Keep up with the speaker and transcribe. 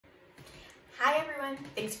Hi everyone,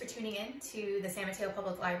 thanks for tuning in to the San Mateo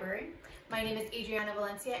Public Library. My name is Adriana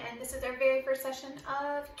Valencia and this is our very first session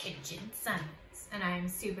of Kitchen Science and I'm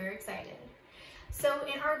super excited. So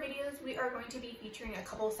in our videos we are going to be featuring a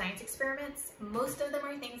couple of science experiments. Most of them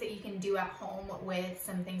are things that you can do at home with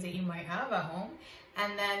some things that you might have at home,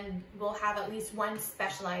 and then we'll have at least one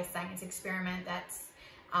specialized science experiment that's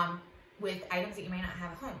with items that you might not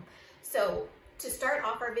have at home. So to start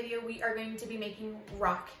off our video, we are going to be making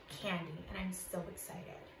rock candy, and I'm so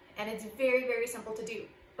excited. And it's very, very simple to do.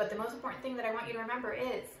 But the most important thing that I want you to remember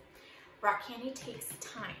is rock candy takes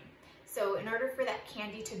time. So in order for that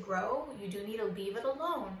candy to grow, you do need to leave it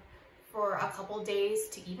alone for a couple days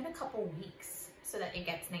to even a couple weeks so that it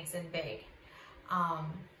gets nice and big.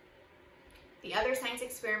 The other science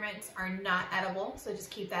experiments are not edible, so just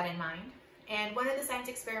keep that in mind. And one of the science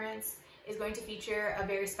experiments is going to feature a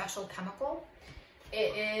very special chemical.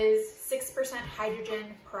 It is 6%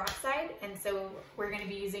 hydrogen peroxide, and so we're going to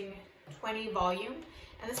be using 20 volume.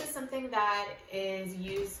 And this is something that is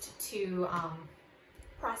used to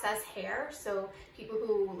process hair. So people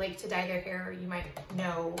who like to dye their hair, you might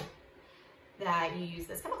know that you use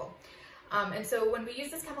this chemical. And so when we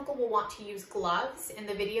use this chemical, we'll want to use gloves. In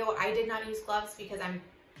the video, I did not use gloves because I'm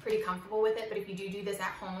pretty comfortable with it, but if you do this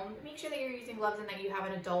at home, make sure that you're using gloves and that you have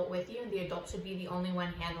an adult with you, and the adult should be the only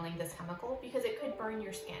one handling this chemical because it could burn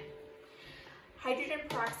your skin. Hydrogen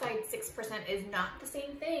peroxide 6% is not the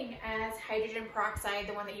same thing as hydrogen peroxide,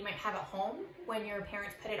 the one that you might have at home when your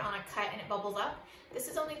parents put it on a cut and it bubbles up. This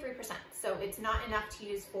is only 3%, so it's not enough to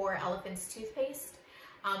use for elephant's toothpaste,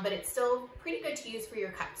 but it's still pretty good to use for your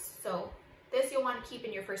cuts. So this you'll want to keep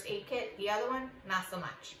in your first aid kit, the other one, not so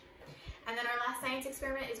much. And then our last science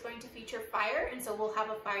experiment is going to feature fire, and so we'll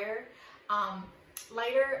have a fire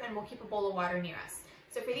lighter and we'll keep a bowl of water near us.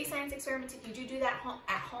 So for these science experiments, if you do that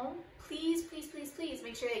at home, please, please, please, please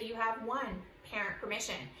make sure that you have 1, parent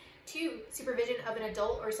permission, 2, supervision of an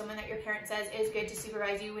adult or someone that your parent says is good to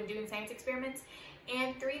supervise you when doing science experiments,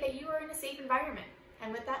 and 3, that you are in a safe environment.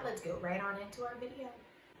 And with that, let's go right on into our video.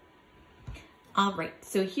 All right,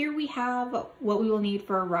 so here we have what we will need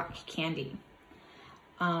for rock candy.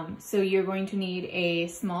 So you're going to need a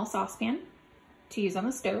small saucepan to use on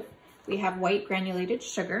the stove. We have white granulated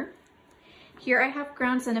sugar. Here I have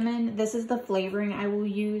ground cinnamon. This is the flavoring I will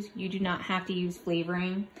use. You do not have to use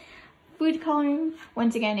flavoring. Food coloring.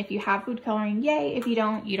 Once again, if you have food coloring, yay. If you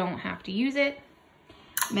don't have to use it.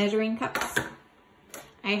 Measuring cups.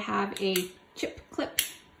 I have a chip clip,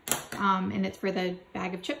 and it's for the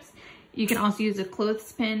bag of chips. You can also use a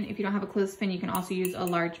clothespin. If you don't have a clothespin, you can also use a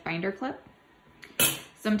large binder clip.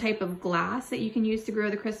 Some type of glass that you can use to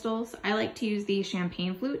grow the crystals. I like to use these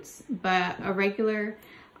champagne flutes, but a regular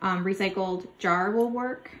recycled jar will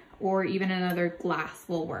work, or even another glass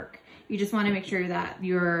will work. You just want to make sure that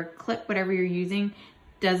your clip, whatever you're using,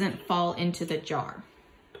 doesn't fall into the jar.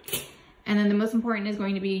 And then the most important is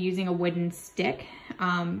going to be using a wooden stick.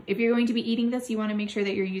 If you're going to be eating this, you want to make sure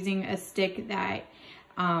that you're using a stick that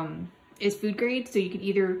is food grade, so you can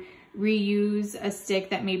either reuse a stick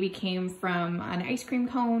that maybe came from an ice cream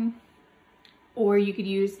cone, or you could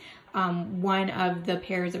use one of the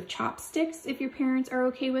pairs of chopsticks if your parents are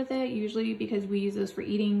okay with it. Usually, because we use those for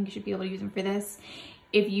eating, you should be able to use them for this.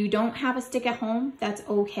 If you don't have a stick at home, that's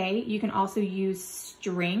okay. You can also use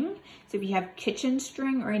string. So if you have kitchen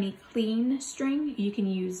string or any clean string, you can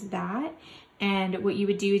use that. And what you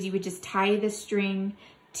would do is you would just tie the string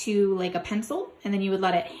to like a pencil, and then you would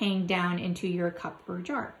let it hang down into your cup or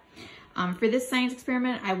jar. For this science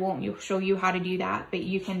experiment, I won't show you how to do that, but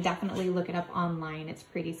you can definitely look it up online. It's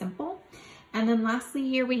pretty simple. And then lastly,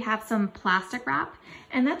 here we have some plastic wrap,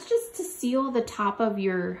 and that's just to seal the top of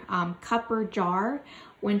your cup or jar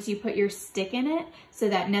once you put your stick in it, so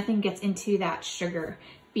that nothing gets into that sugar,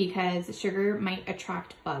 because sugar might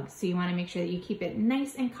attract bugs. So you want to make sure that you keep it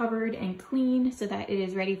nice and covered and clean so that it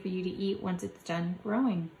is ready for you to eat once it's done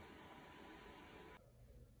growing.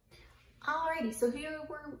 Alrighty, so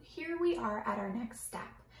here we are at our next step.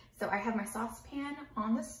 So I have my saucepan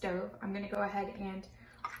on the stove. I'm gonna go ahead and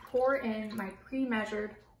pour in my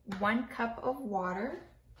pre-measured 1 cup of water.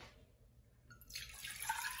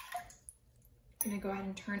 I'm gonna go ahead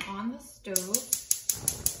and turn on the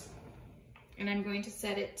stove. And I'm going to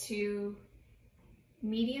set it to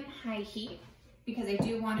medium-high heat because I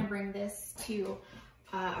do want to bring this to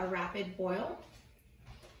a rapid boil.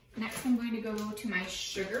 Next, I'm going to go to my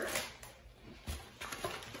sugar.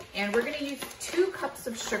 And we're going to use 2 cups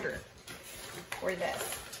of sugar for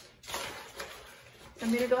this. So I'm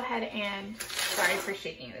going to go ahead and, sorry for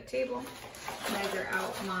shaking the table, measure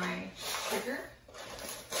out my sugar.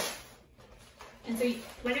 And so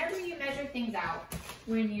whenever you measure things out,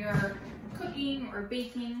 when you're cooking or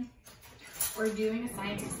baking or doing a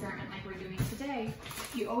science experiment like we're doing today,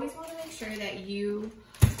 you always want to make sure that you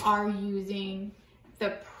are using the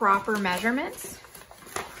proper measurements.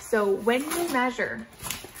 So when you measure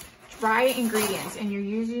dry ingredients and you're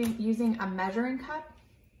using a measuring cup,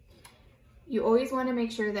 you always want to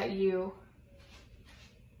make sure that you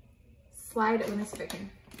slide it. Let me see if I can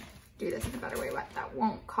do this in a better way that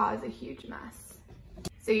won't cause a huge mess.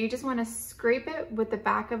 So you just want to scrape it with the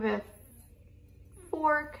back of a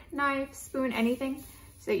fork, knife, spoon, anything,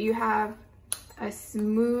 so that you have a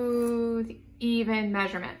smooth, even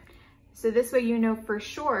measurement. So this way you know for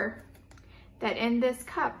sure that in this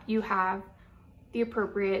cup you have the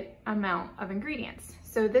appropriate amount of ingredients.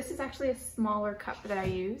 So this is actually a smaller cup that I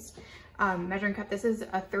used, measuring cup. This is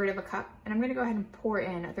 1/3 of a cup, and I'm gonna go ahead and pour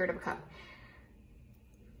in 1/3 of a cup.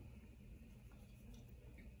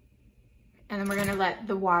 And then we're gonna let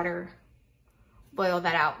the water boil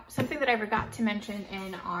that out. Something that I forgot to mention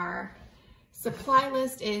in our supply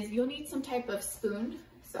list is you'll need some type of spoon.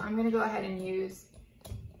 So I'm gonna go ahead and use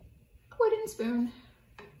a wooden spoon,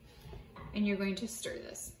 and you're going to stir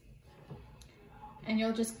this. And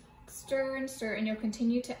you'll just stir and stir, and you'll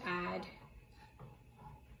continue to add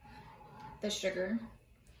the sugar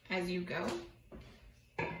as you go.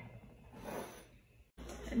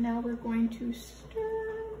 And now we're going to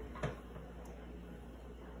stir.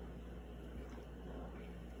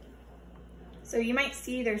 So you might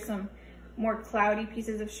see there's some more cloudy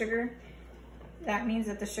pieces of sugar. That means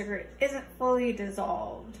that the sugar isn't fully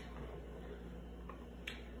dissolved.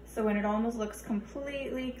 So when it almost looks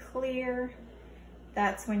completely clear,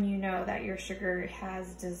 that's when you know that your sugar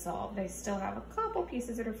has dissolved. I still have a couple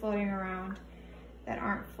pieces that are floating around that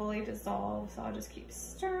aren't fully dissolved, so I'll just keep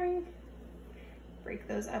stirring, break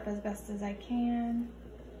those up as best as I can.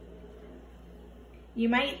 You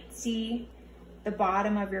might see the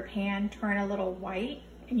bottom of your pan turn a little white,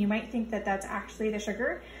 and you might think that that's actually the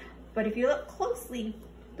sugar, but if you look closely,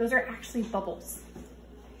 those are actually bubbles.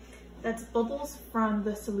 That's bubbles from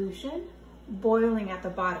the solution boiling at the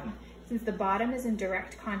bottom. Since the bottom is in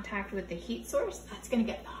direct contact with the heat source, that's gonna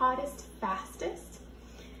get hottest fastest,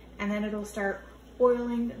 and then it'll start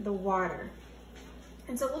boiling the water.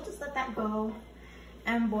 And so we'll just let that go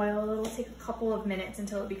and boil. It'll take a couple of minutes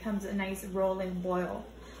until it becomes a nice rolling boil.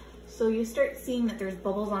 So you start seeing that there's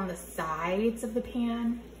bubbles on the sides of the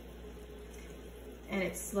pan, and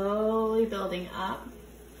it's slowly building up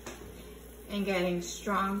and getting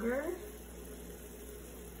stronger.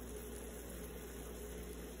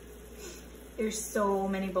 There's so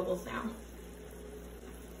many bubbles now.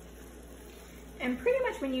 And pretty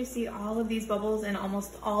much when you see all of these bubbles and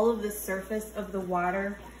almost all of the surface of the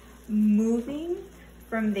water moving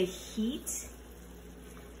from the heat,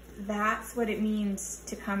 that's what it means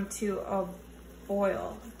to come to a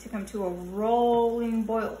boil, to come to a rolling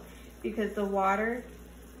boil, because the water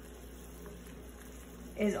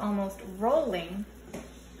is almost rolling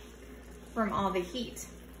from all the heat.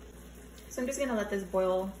 So I'm just gonna let this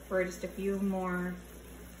boil for just a few more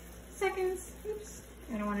seconds. Oops,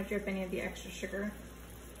 I don't wanna drip any of the extra sugar.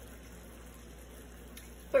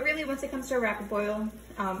 But really, once it comes to a rapid boil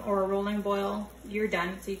or a rolling boil, you're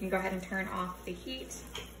done. So you can go ahead and turn off the heat.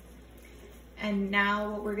 And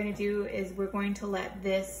now what we're gonna do is we're going to let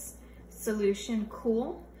this solution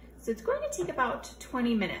cool. So it's going to take about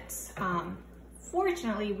 20 minutes.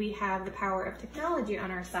 Fortunately, we have the power of technology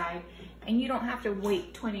on our side, and you don't have to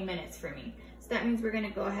wait 20 minutes for me. So that means we're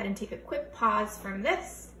gonna go ahead and take a quick pause from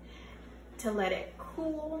this to let it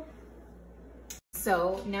cool.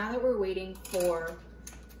 So now that we're waiting for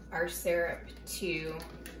our syrup to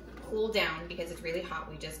cool down, because it's really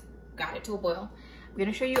hot, we just got it to a boil, I'm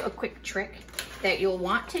gonna show you a quick trick that you'll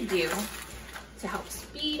want to do to help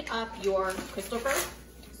speed up your crystal growth.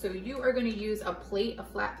 So you are gonna use a plate, a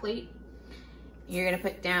flat plate. You're gonna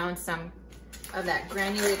put down some of that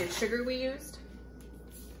granulated sugar we used.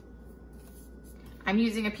 I'm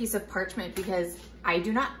using a piece of parchment because I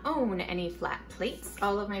do not own any flat plates.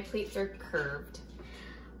 All of my plates are curved.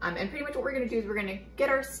 And pretty much what we're gonna do is we're gonna get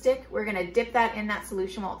our stick, we're gonna dip that in that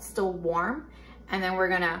solution while it's still warm, and then we're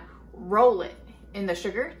gonna roll it in the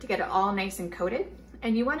sugar to get it all nice and coated.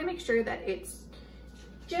 And you wanna make sure that it's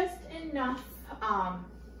just enough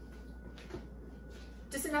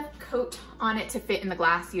coat on it to fit in the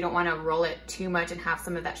glass. You don't want to roll it too much and have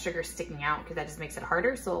some of that sugar sticking out, because that just makes it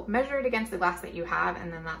harder. So measure it against the glass that you have,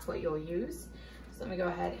 and then that's what you'll use. So let me go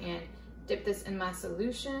ahead and dip this in my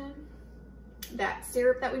solution. That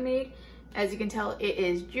syrup that we made, as you can tell, it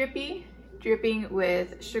is dripping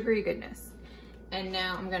with sugary goodness. And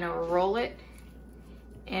now I'm gonna roll it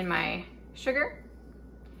in my sugar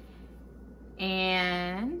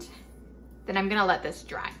and then I'm gonna let this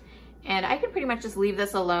dry. And I can pretty much just leave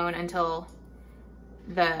this alone until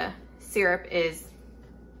the syrup is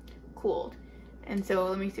cooled. And so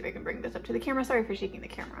let me see if I can bring this up to the camera. Sorry for shaking the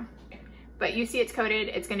camera. But you see it's coated,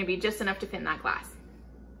 it's gonna be just enough to fit in that glass.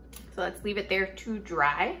 So let's leave it there to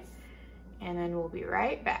dry, and then we'll be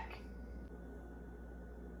right back.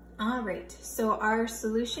 All right, so our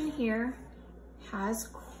solution here has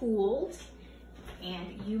cooled,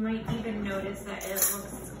 and you might even notice that it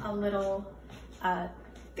looks a little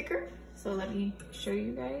thicker. So let me show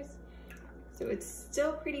you guys. So it's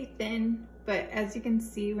still pretty thin, but as you can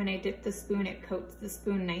see, when I dip the spoon, it coats the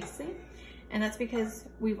spoon nicely. And that's because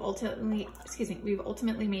we've ultimately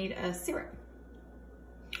made a syrup.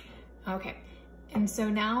 Okay, and so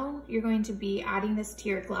now you're going to be adding this to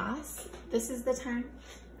your glass. This is the time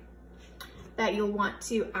that you'll want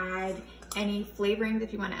to add any flavorings.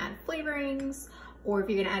 If you want to add flavorings, or if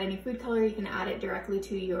you're gonna add any food color, you can add it directly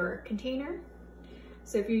to your container.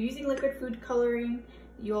 So if you're using liquid food coloring,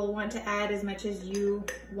 you'll want to add as much as you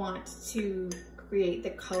want to create the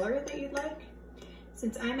color that you'd like.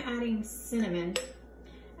 Since I'm adding cinnamon,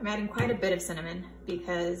 I'm adding quite a bit of cinnamon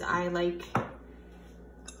because I like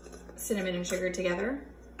cinnamon and sugar together.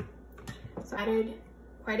 So I added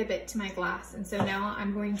quite a bit to my glass. And so now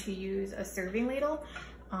I'm going to use a serving ladle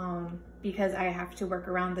because I have to work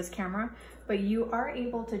around this camera. But you are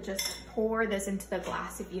able to just pour this into the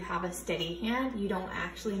glass if you have a steady hand. You don't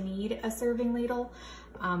actually need a serving ladle,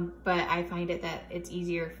 but I find it that it's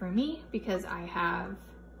easier for me because I have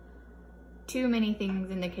too many things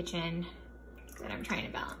in the kitchen that I'm trying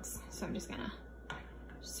to balance. So I'm just gonna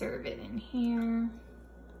serve it in here.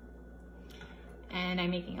 And I'm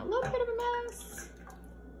making a little bit of a mess.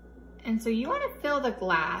 And so you wanna fill the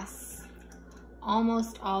glass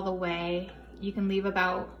almost all the way. You can leave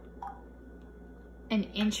about an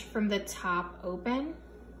inch from the top open.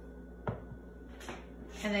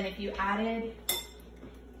 And then if you added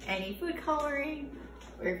any food coloring,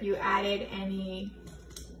 or if you added any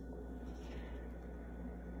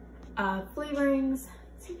flavorings,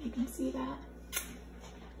 see if you can see that.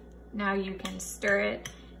 Now you can stir it,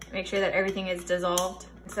 make sure that everything is dissolved.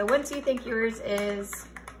 So once you think yours is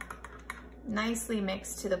nicely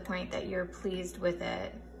mixed to the point that you're pleased with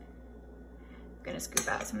it, I'm gonna scoop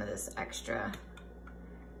out some of this extra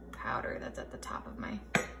powder that's at the top of my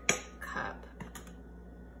cup.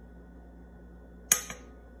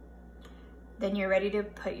 Then you're ready to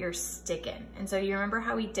put your stick in. And so you remember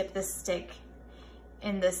how we dipped the stick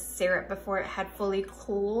in the syrup before it had fully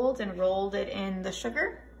cooled and rolled it in the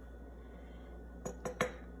sugar?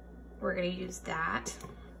 We're gonna use that.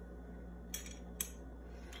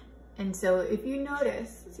 And so if you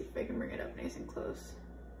notice, let's see if I can bring it up nice and close.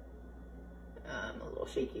 I'm a little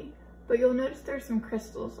shaky, but you'll notice there's some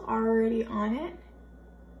crystals already on it.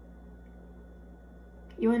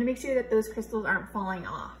 You wanna make sure that those crystals aren't falling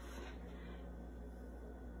off.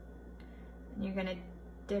 And you're gonna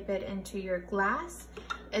dip it into your glass.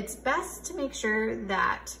 It's best to make sure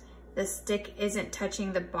that the stick isn't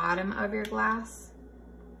touching the bottom of your glass.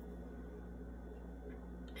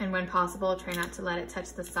 And when possible, try not to let it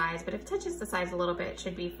touch the sides, but if it touches the sides a little bit, it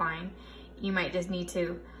should be fine. You might just need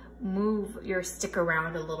to move your stick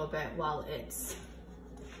around a little bit while it's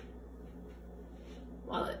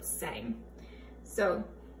setting. So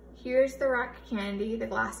here's the rock candy. The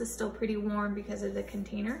glass is still pretty warm because of the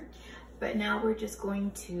container, but now we're just going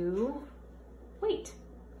to wait.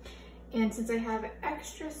 And since I have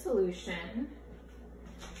extra solution,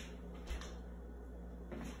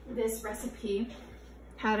 this recipe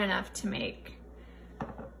had enough to make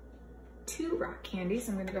 2 rock candies.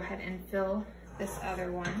 So I'm gonna go ahead and fill this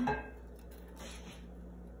other one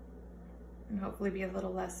and hopefully be a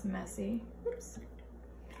little less messy. Oops,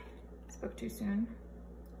 spoke too soon.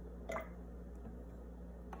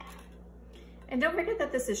 And don't forget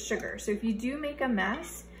that this is sugar. So if you do make a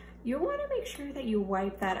mess, you'll wanna make sure that you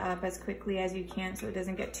wipe that up as quickly as you can so it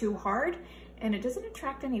doesn't get too hard and it doesn't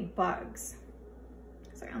attract any bugs.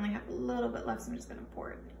 So I only have a little bit left, so I'm just gonna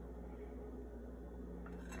pour it.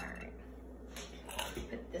 All right,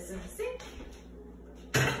 put this in the sink.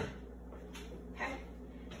 Okay.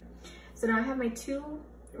 So now I have my 2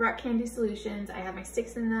 rock candy solutions. I have my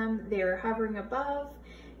sticks in them. They're hovering above.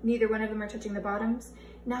 Neither one of them are touching the bottoms.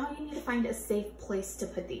 Now you need to find a safe place to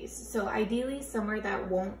put these. So ideally somewhere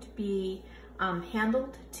that won't be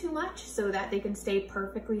handled too much so that they can stay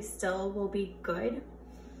perfectly still will be good.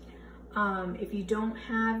 If you don't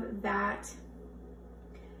have that,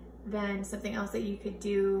 then something else that you could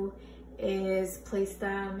do is place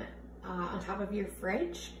them on top of your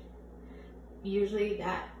fridge. Usually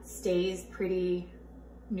that stays pretty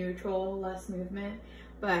neutral, less movement.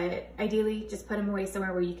 but ideally just put them away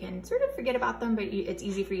somewhere where you can sort of forget about them, but it's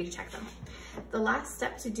easy for you to check them. The last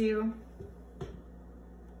step to do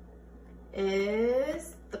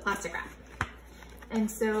is the plastic wrap. And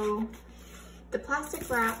so the plastic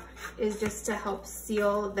wrap is just to help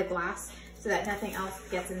seal the glass so that nothing else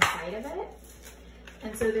gets inside of it.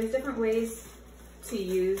 And so there's different ways to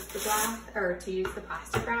use the glass, or to use the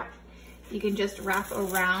plastic wrap. You can just wrap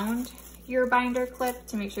around your binder clip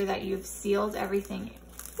to make sure that you've sealed everything,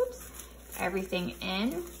 everything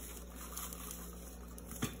in.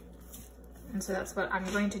 And so that's what I'm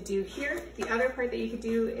going to do here. The other part that you could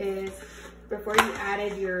do is before you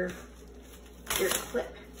added your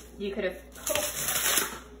clip, you could have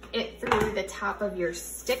poked it through the top of your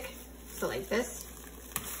stick, so like this.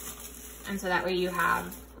 And so that way you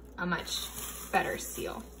have a much better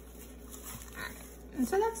seal. And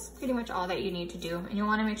so that's pretty much all that you need to do. And you'll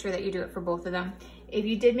want to make sure that you do it for both of them. If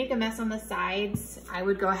you did make a mess on the sides, I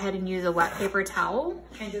would go ahead and use a wet paper towel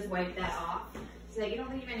and just wipe that off so that you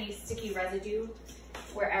don't leave any sticky residue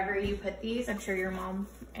wherever you put these. I'm sure your mom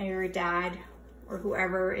and your dad or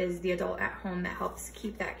whoever is the adult at home that helps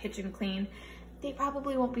keep that kitchen clean, they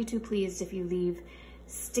probably won't be too pleased if you leave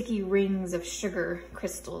sticky rings of sugar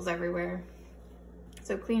crystals everywhere.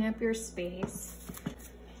 So clean up your space.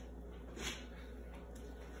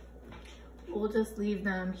 We'll just leave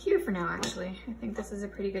them here for now, actually. I think this is a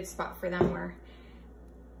pretty good spot for them where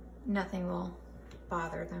nothing will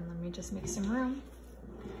bother them. Let me just make some room.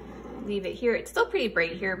 Leave it here. It's still pretty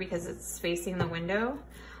bright here because it's facing the window.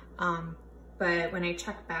 But when I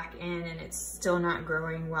check back in and it's still not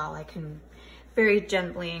growing well, I can very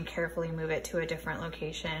gently and carefully move it to a different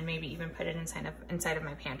location, maybe even put it inside of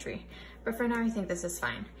my pantry. But for now, I think this is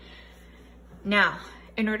fine. Now,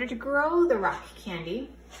 in order to grow the rock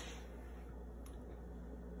candy,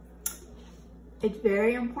 it's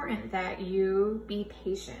very important that you be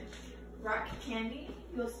patient. Rock candy,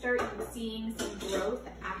 you'll start seeing some growth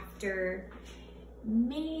after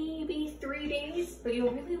maybe 3 days, but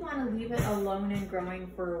you'll really want to leave it alone and growing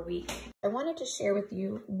for a week. I wanted to share with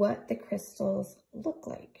you what the crystals look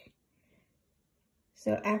like.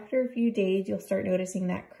 So after a few days, you'll start noticing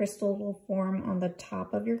that crystals will form on the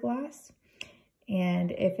top of your glass.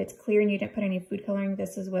 And if it's clear and you didn't put any food coloring,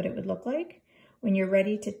 this is what it would look like. When you're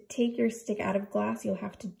ready to take your stick out of glass, you'll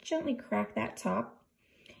have to gently crack that top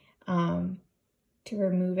to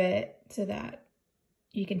remove it so that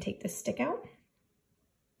you can take the stick out.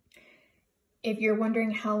 If you're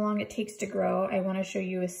wondering how long it takes to grow, I want to show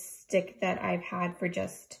you a stick that I've had for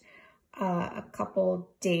just a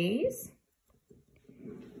couple days.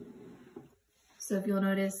 So if you'll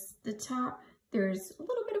notice the top, there's a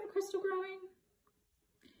little bit of a crystal growing.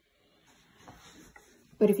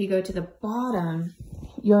 But if you go to the bottom,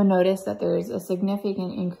 you'll notice that there's a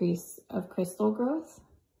significant increase of crystal growth.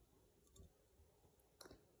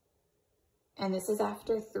 And this is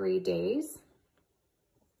after 3 days.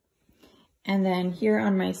 And then here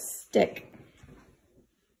on my stick,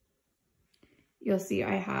 you'll see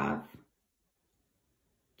I have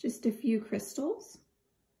just a few crystals.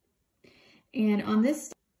 And on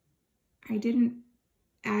this, I didn't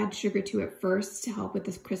add sugar to it first to help with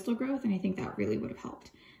this crystal growth, and I think that really would have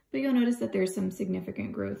helped. But you'll notice that there's some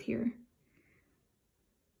significant growth here.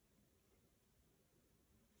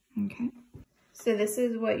 Okay, so this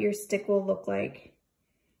is what your stick will look like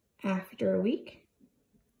after a week.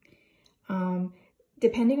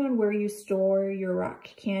 Depending on where you store your rock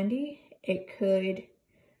candy, it could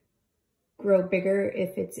grow bigger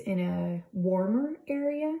if it's in a warmer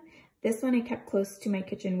area. This one I kept close to my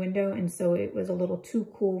kitchen window, and so it was a little too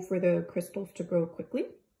cool for the crystals to grow quickly.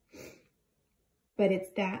 But it's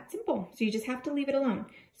that simple. So you just have to leave it alone.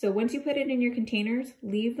 So once you put it in your containers,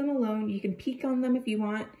 leave them alone. You can peek on them if you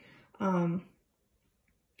want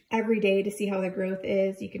every day to see how the growth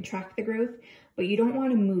is. You can track the growth, but you don't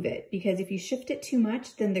want to move it, because if you shift it too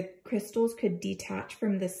much, then the crystals could detach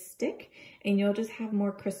from the stick and you'll just have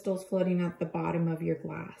more crystals floating at the bottom of your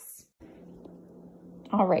glass.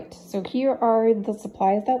 All right, so here are the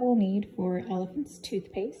supplies that we'll need for Elephant's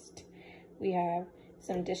toothpaste. We have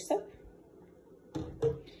some dish soap.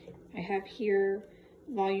 I have here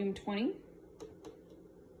volume 20,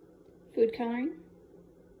 food coloring,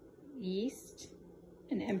 yeast,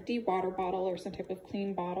 an empty water bottle or some type of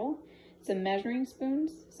clean bottle, some measuring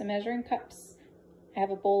spoons, some measuring cups. I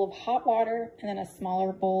have a bowl of hot water and then a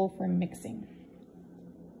smaller bowl for mixing.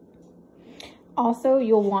 Also,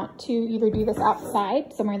 you'll want to either do this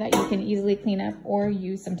outside, somewhere that you can easily clean up, or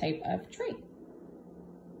use some type of tray.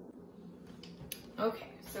 Okay,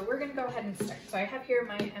 so we're gonna go ahead and start. So I have here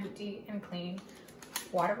my empty and clean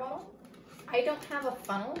water bottle. I don't have a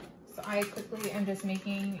funnel, So I quickly am just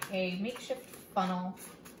making a makeshift funnel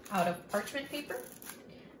out of parchment paper.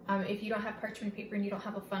 If you don't have parchment paper and you don't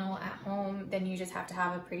have a funnel at home, then you just have to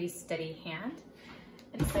have a pretty steady hand.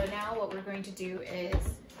 And so now what we're going to do is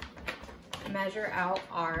measure out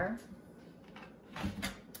our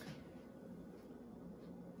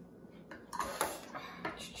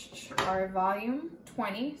volume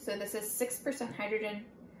 20. So this is 6% hydrogen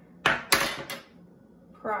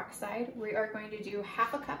peroxide. We are going to do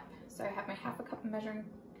half a cup. So I have my half a cup measuring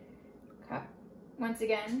cup. Once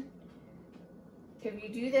again, if you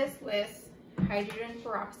do this with hydrogen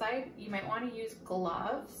peroxide, you might want to use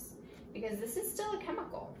gloves because this is still a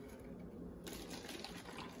chemical.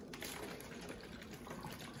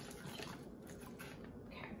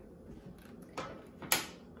 Okay.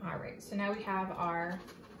 All right, so now we have our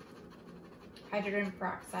hydrogen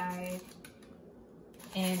peroxide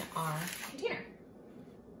in our container.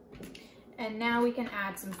 And now we can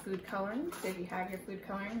add some food coloring. So if you have your food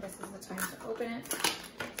coloring, this is the time to open it.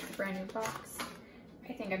 It's a brand new box.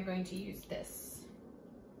 I think I'm going to use this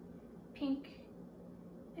pink.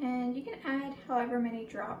 And you can add however many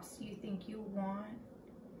drops you think you want.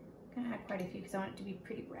 I'm gonna add quite a few because I want it to be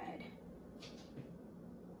pretty red.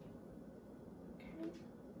 Okay.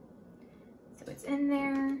 So it's in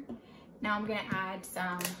there. Now I'm gonna add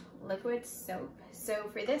some liquid soap. So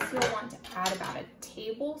for this, you'll want to add about a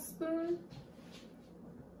tablespoon.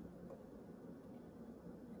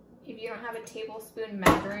 If you don't have a tablespoon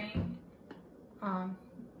measuring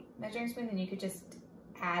spoon, then you could just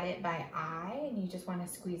add it by eye, and you just want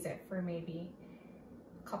to squeeze it for maybe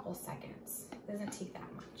a couple seconds. It doesn't take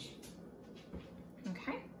that much.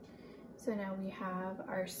 Okay, so now we have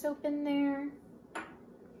our soap in there.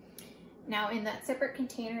 Now in that separate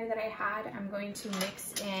container that I had, I'm going to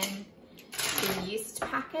mix in the yeast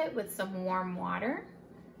packet with some warm water.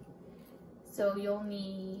 So you'll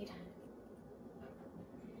need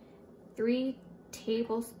 3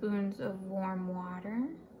 tablespoons of warm water.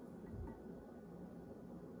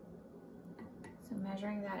 So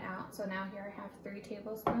measuring that out. So now here I have 3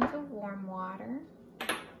 tablespoons of warm water.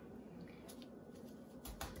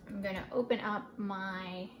 I'm gonna open up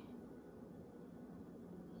my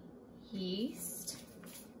yeast,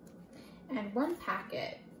 and 1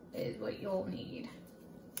 packet is what you'll need.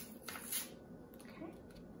 Okay,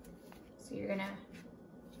 so you're gonna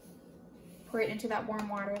pour it into that warm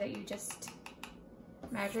water that you just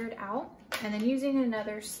measured out, and then using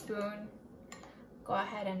another spoon, go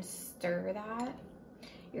ahead and stir that.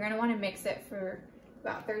 You're gonna wanna mix it for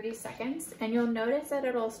about 30 seconds, and you'll notice that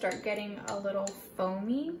it'll start getting a little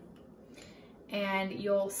foamy, and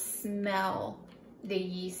you'll smell the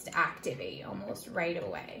yeast activate almost right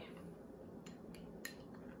away.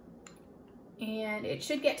 And it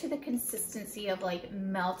should get to the consistency of like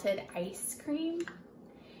melted ice cream.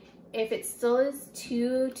 If it still is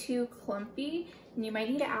too clumpy, then you might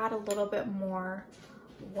need to add a little bit more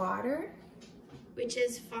water, which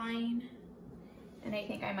is fine. And I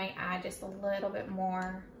think I might add just a little bit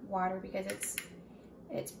more water because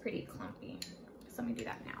it's pretty clumpy. So let me do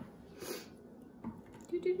that now.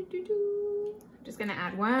 I'm just gonna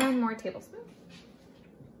add 1 more tablespoon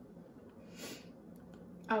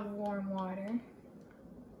of warm water.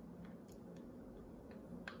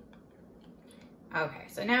 Okay,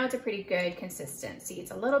 so now it's a pretty good consistency. It's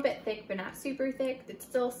a little bit thick, but not super thick. It's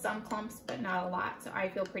still some clumps, but not a lot, so I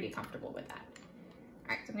feel pretty comfortable with that.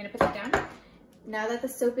 All right, so I'm gonna put that down. Now that the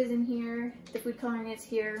soap is in here, the food coloring is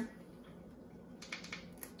here,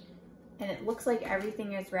 and it looks like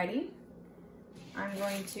everything is ready, I'm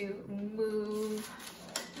going to move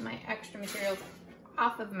my extra materials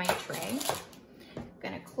off of my tray. I'm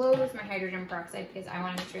gonna close my hydrogen peroxide because I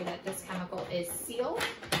wanna make sure that this chemical is sealed.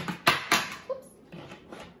 Oops.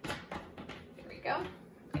 There we go. I'm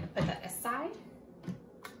gonna put that aside.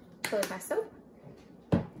 Close my soap.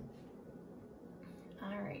 All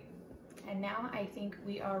right, and now I think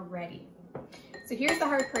we are ready. So here's the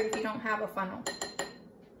hard part if you don't have a funnel.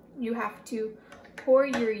 You have to pour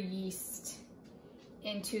your yeast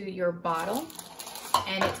into your bottle,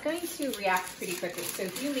 and it's going to react pretty quickly. So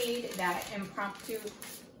if you made that impromptu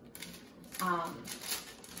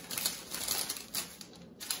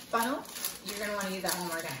funnel, you're gonna wanna use that one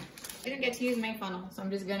more time. I didn't get to use my funnel, so I'm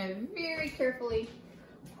just gonna very carefully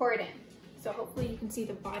pour it in. So hopefully you can see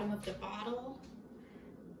the bottom of the bottle,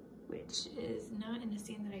 which is not in the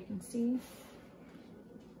stand that I can see.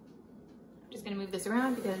 I'm just gonna move this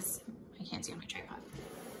around because I can't see on my tripod.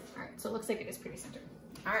 All right, so it looks like it is pretty centered.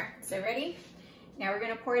 All right, so ready? Now we're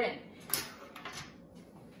gonna pour it in.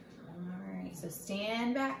 All right, so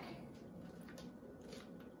stand back.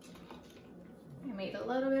 I made a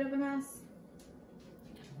little bit of a mess.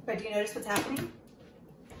 But do you notice what's happening?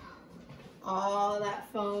 All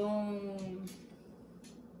that foam.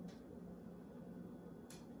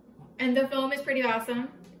 And the foam is pretty awesome.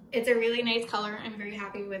 It's a really nice color. I'm very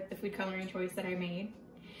happy with the food coloring choice that I made.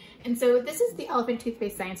 And so this is the elephant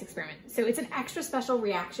toothpaste science experiment. So it's an extra special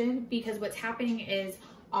reaction because what's happening is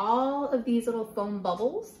all of these little foam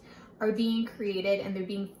bubbles are being created and they're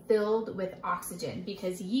being filled with oxygen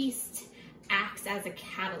because yeast acts as a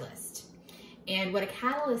catalyst. And what a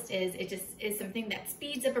catalyst is, it just is something that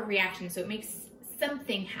speeds up a reaction. So it makes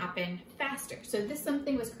something happen faster. So this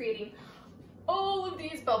something was creating all of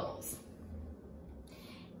these bubbles.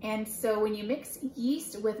 And so when you mix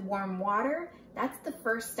yeast with warm water, that's the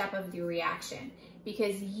first step of the reaction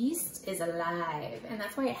because yeast is alive and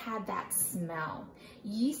that's why it had that smell.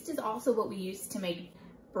 Yeast is also what we use to make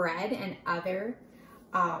bread and other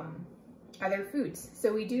foods.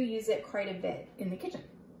 So we do use it quite a bit in the kitchen.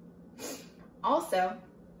 Also,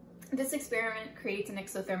 this experiment creates an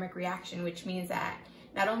exothermic reaction, which means that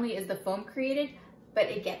not only is the foam created, but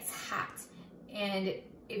it gets hot. And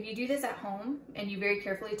if you do this at home and you very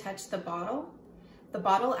carefully touch the bottle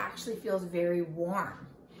actually feels very warm.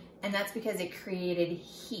 And that's because it created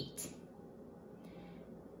heat.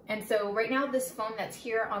 And so right now this foam that's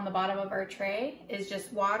here on the bottom of our tray is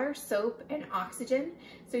just water, soap, and oxygen.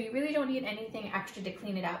 So you really don't need anything extra to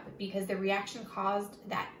clean it up because the reaction caused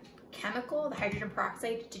that chemical, the hydrogen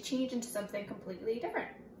peroxide, to change into something completely different.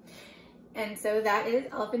 And so that is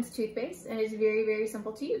elephant's toothpaste and it's very, very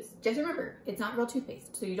simple to use. Just remember, it's not real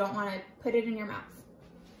toothpaste, so you don't want to put it in your mouth.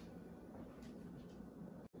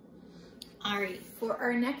 All right, for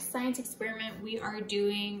our next science experiment, we are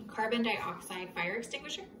doing carbon dioxide fire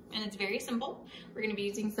extinguisher, and it's very simple. We're gonna be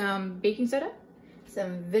using some baking soda,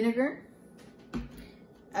 some vinegar,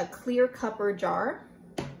 a clear cup or jar,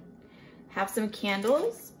 have some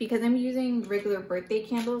candles. Because I'm using regular birthday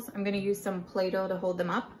candles, I'm gonna use some Play-Doh to hold them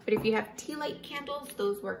up. But if you have tea light candles,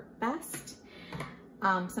 those work best.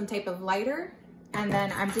 Some type of lighter, and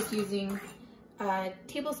then I'm just using a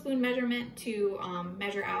tablespoon measurement to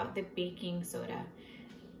measure out the baking soda.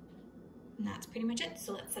 And that's pretty much it.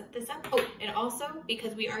 So let's set this up. Oh, and also,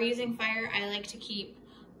 because we are using fire, I like to keep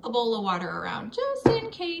a bowl of water around just in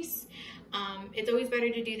case. It's always better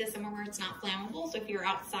to do this somewhere where it's not flammable. So if you're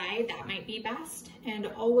outside, that might be best. And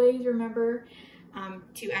always remember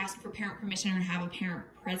to ask for parent permission or have a parent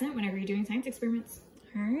present whenever you're doing science experiments.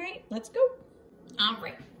 All right, let's go. All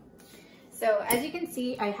right. So as you can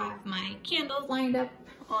see, I have my candles lined up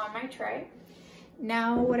on my tray.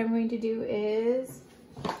 Now what I'm going to do is,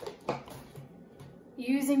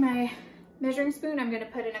 using my measuring spoon, I'm going to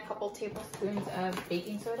put in a couple tablespoons of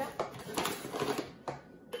baking soda.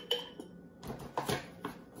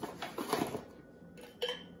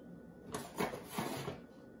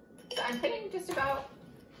 So I'm putting just about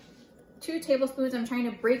 2 tablespoons. I'm trying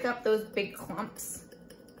to break up those big clumps.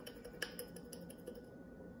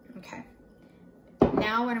 Okay.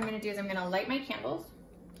 Now what I'm going to do is I'm going to light my candles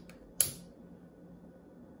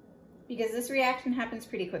because this reaction happens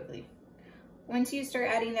pretty quickly. Once you start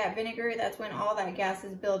adding that vinegar, that's when all that gas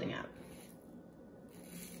is building up.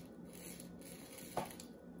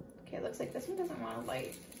 Okay, it looks like this one doesn't want to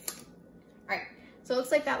light. All right, so it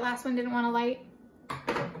looks like that last one didn't want to light.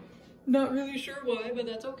 Not really sure why, but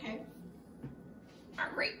that's okay.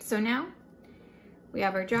 All right, so now we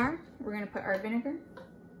have our jar. We're going to put our vinegar.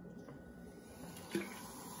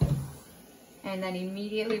 And then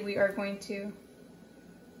immediately we are going to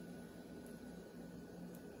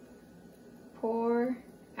pour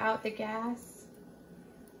out the gas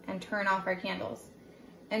and turn off our candles.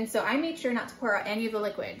 And so I make sure not to pour out any of the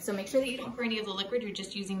liquid. So make sure that you don't pour any of the liquid, you're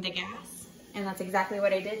just using the gas. And that's exactly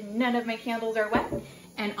what I did. None of my candles are wet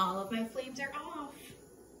and all of my flames are off.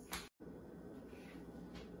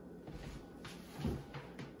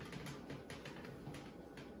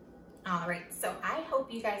 All right, so I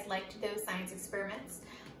hope you guys liked those science experiments.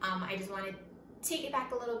 I just want to take it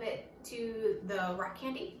back a little bit to the rock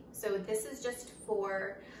candy. So this is just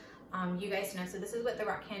for you guys to know. So this is what the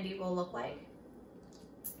rock candy will look like.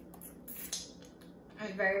 It's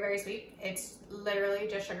very, very sweet. It's literally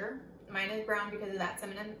just sugar. Mine is brown because of that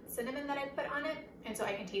cinnamon that I put on it. And so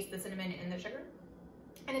I can taste the cinnamon in the sugar.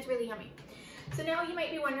 And it's really yummy. So now you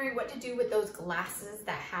might be wondering what to do with those glasses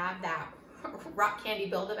that have that rock candy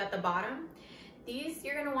buildup at the bottom. These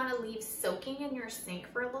you're gonna wanna leave soaking in your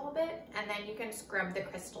sink for a little bit and then you can scrub the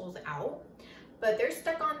crystals out. But they're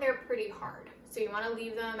stuck on there pretty hard. So you wanna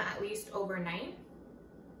leave them at least overnight.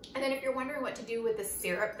 And then if you're wondering what to do with the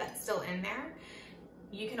syrup that's still in there,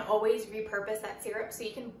 you can always repurpose that syrup. So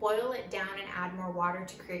you can boil it down and add more water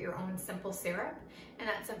to create your own simple syrup. And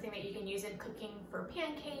that's something that you can use in cooking for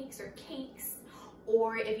pancakes or cakes,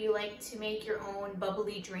 or if you like to make your own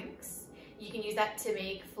bubbly drinks, you can use that to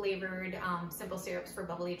make flavored simple syrups for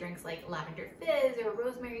bubbly drinks like lavender fizz or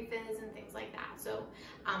rosemary fizz and things like that. So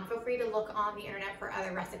feel free to look on the internet for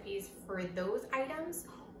other recipes for those items,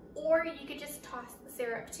 or you could just toss the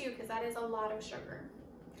syrup too, because that is a lot of sugar.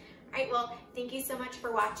 All right, well, thank you so much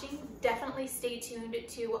for watching. Definitely stay tuned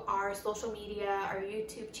to our social media, our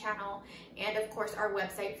YouTube channel, and of course our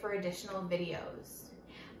website for additional videos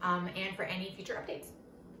and for any future updates.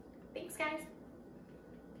 Thanks, guys.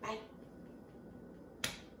 Bye.